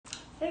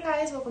Hey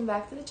guys, welcome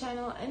back to the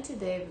channel, and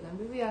today we're going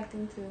to be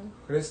reacting to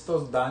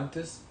Christos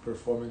Dantis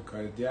performing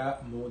Kardia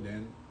Mou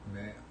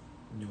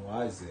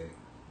Noiazei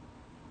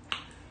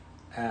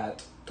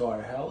at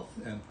Tar Health,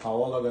 and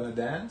Paola gonna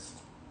dance,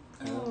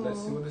 and let's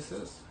see what this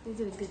is. They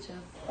did a good job.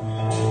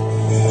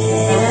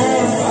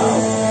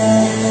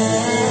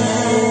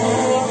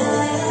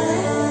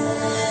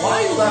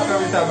 Why you laugh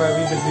every time I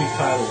read the Greek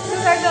titles?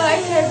 Because I know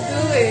I can't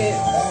do it.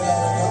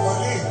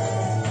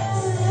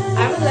 I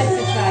would like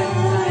to try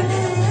one time.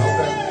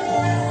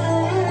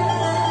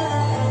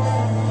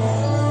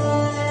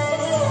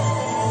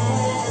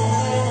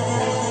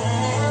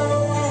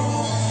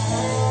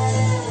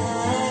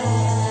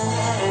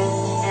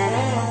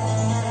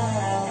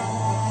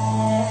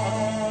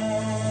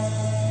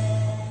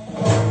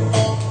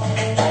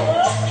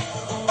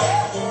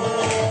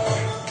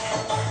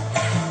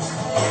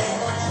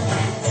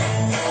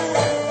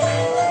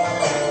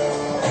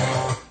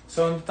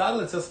 So in the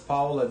title it says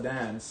Paola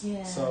dance.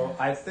 Yeah. So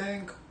I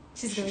think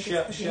She's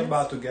she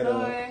about to get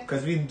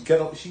because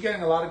she's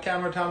getting a lot of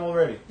camera time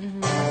already. You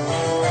know,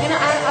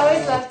 I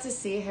always love to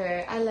see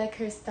her. I like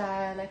her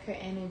style, I like her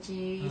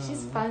energy.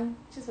 She's fun.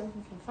 She's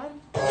working for fun.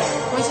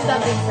 When she's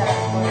on big side, of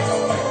course.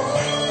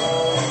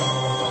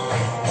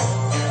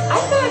 I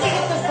feel like I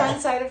get the fun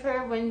side of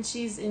her when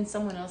she's in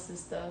someone else's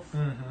stuff.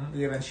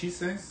 Yeah, when she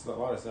sings, a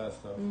lot of sad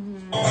stuff.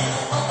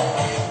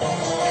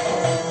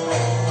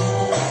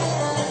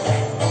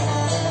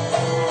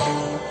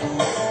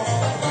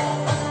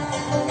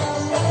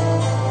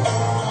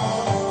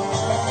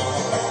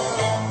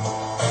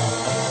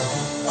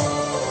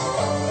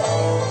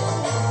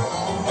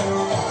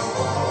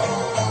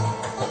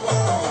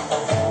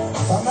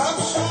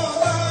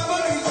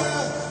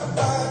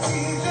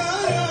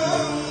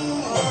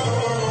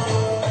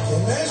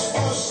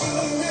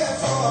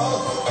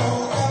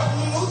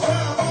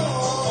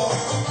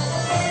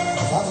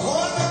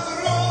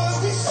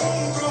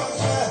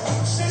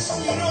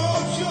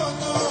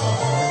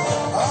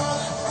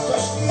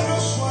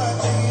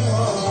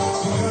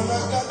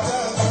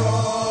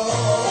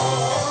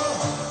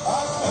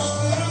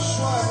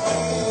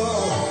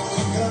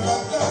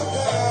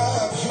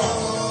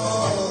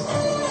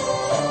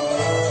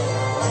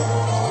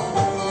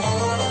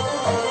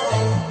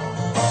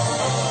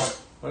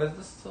 What is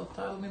this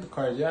title mean? The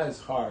Kardia is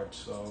hard,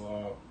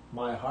 so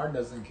my heart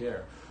doesn't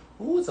care.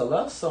 Ooh, it's a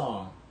love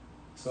song.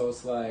 So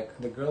it's like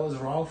the girl is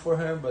wrong for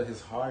him, but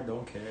his heart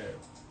don't care.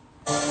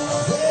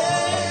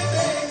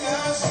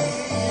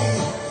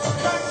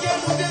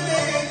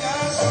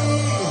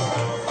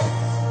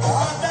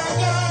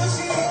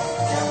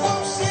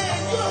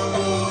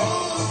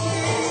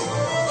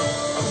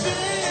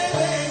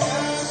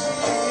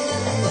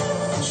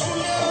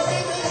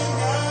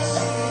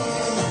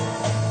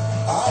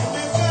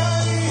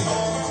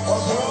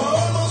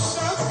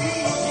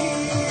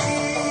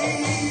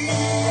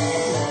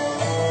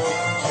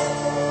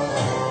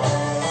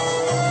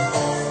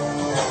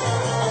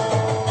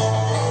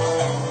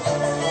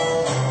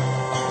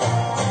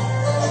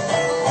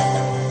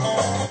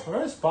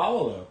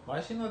 Paola, why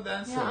is she not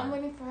dancing? Yeah, I'm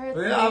waiting for her.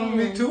 Yeah,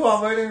 me too.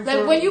 I'm waiting for.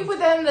 Like when you put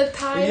that in the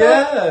title,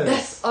 yes,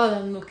 that's all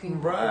I'm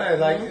looking for. Right,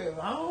 like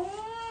oh.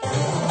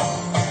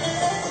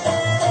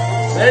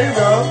 There you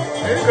go.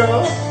 There you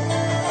go.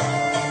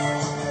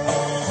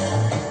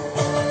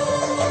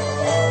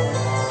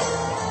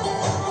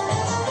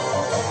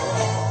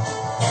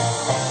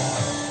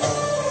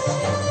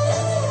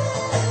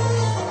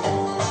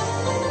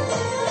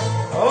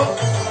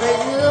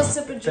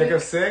 Take a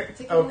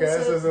sip. Okay,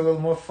 so it's a little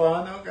more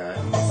fun. Okay.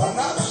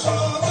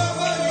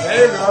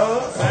 There you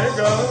go. There you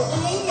go.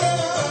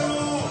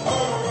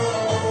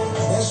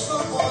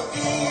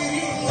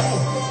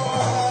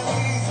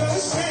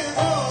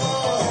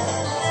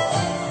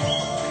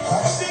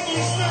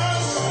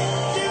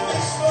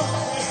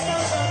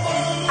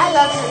 I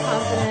love her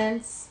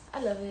confidence. I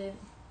love it.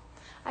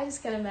 I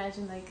just can't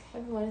imagine like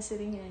everyone is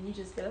sitting here and you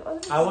just get up. Oh,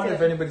 I wonder if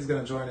anybody's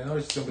gonna join in. Or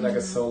it's gonna be like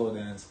a solo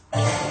dance. I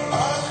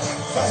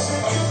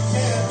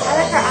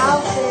like her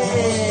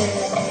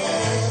outfit.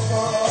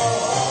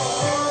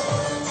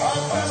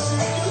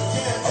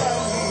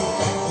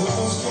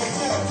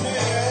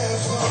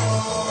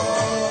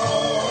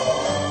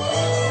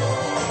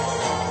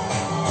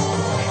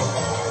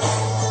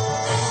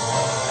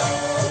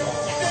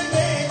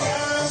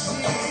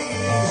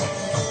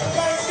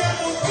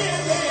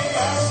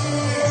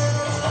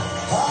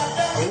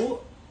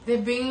 They're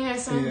bringing her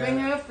some, bring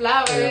her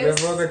flowers. Yeah, they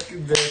brought the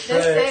just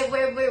say,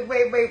 wait.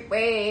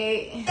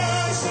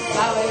 Some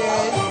flowers.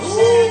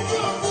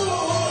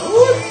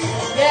 Ooh.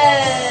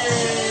 Yes.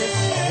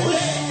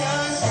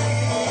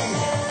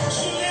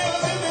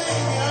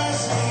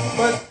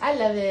 But I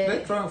love it.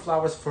 they're throwing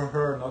flowers for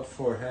her, not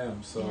for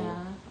him. So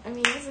yeah, I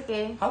mean it's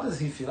okay. How does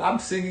he feel? I'm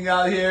singing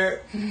out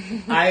here.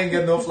 I ain't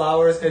get no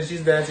flowers, and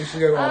she's dancing. She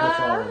got all the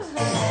flowers.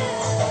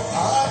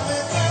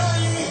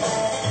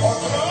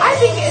 I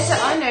think it's an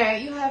honor.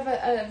 You have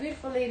a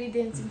beautiful lady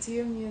dancing to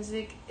your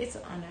music. It's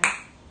an honor.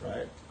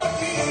 Right.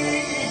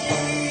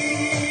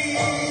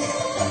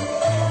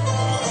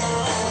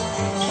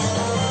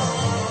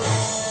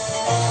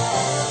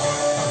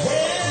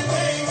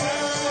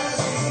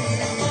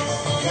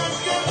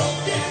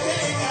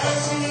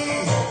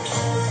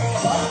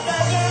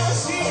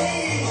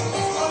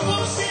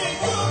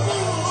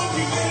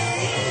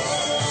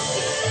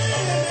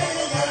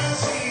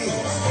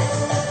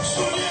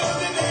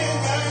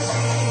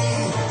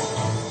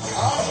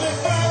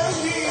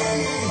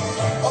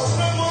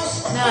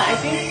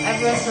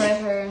 just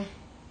let her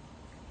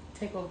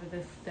take over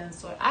the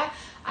dance floor.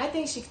 I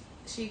think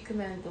she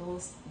commanded the whole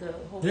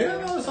Yeah,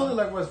 floor, no, it's so. only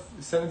like, what,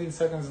 17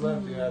 seconds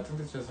left. Yeah, I think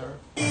it's just her.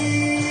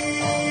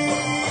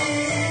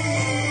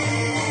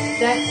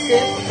 That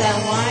sip, that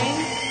wine,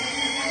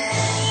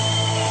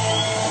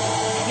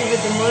 give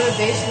it the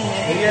motivation and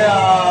everything.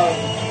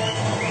 Yeah.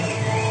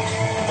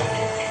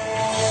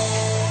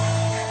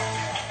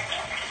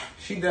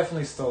 She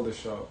definitely stole the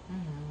show.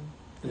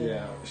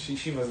 Yeah,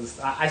 she was.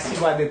 I see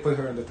why they put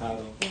her in the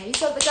title. Yeah, you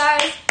told the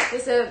guys. They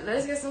said,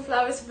 let's get some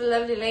flowers for the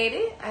lovely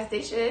lady, as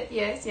they should.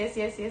 Yes.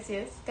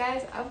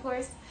 Guys, of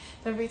course,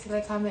 don't forget to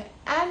like, comment,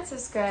 and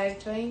subscribe.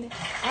 Join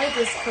our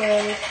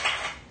Discord.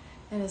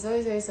 And as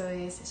always,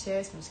 share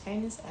as much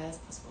kindness as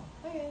possible.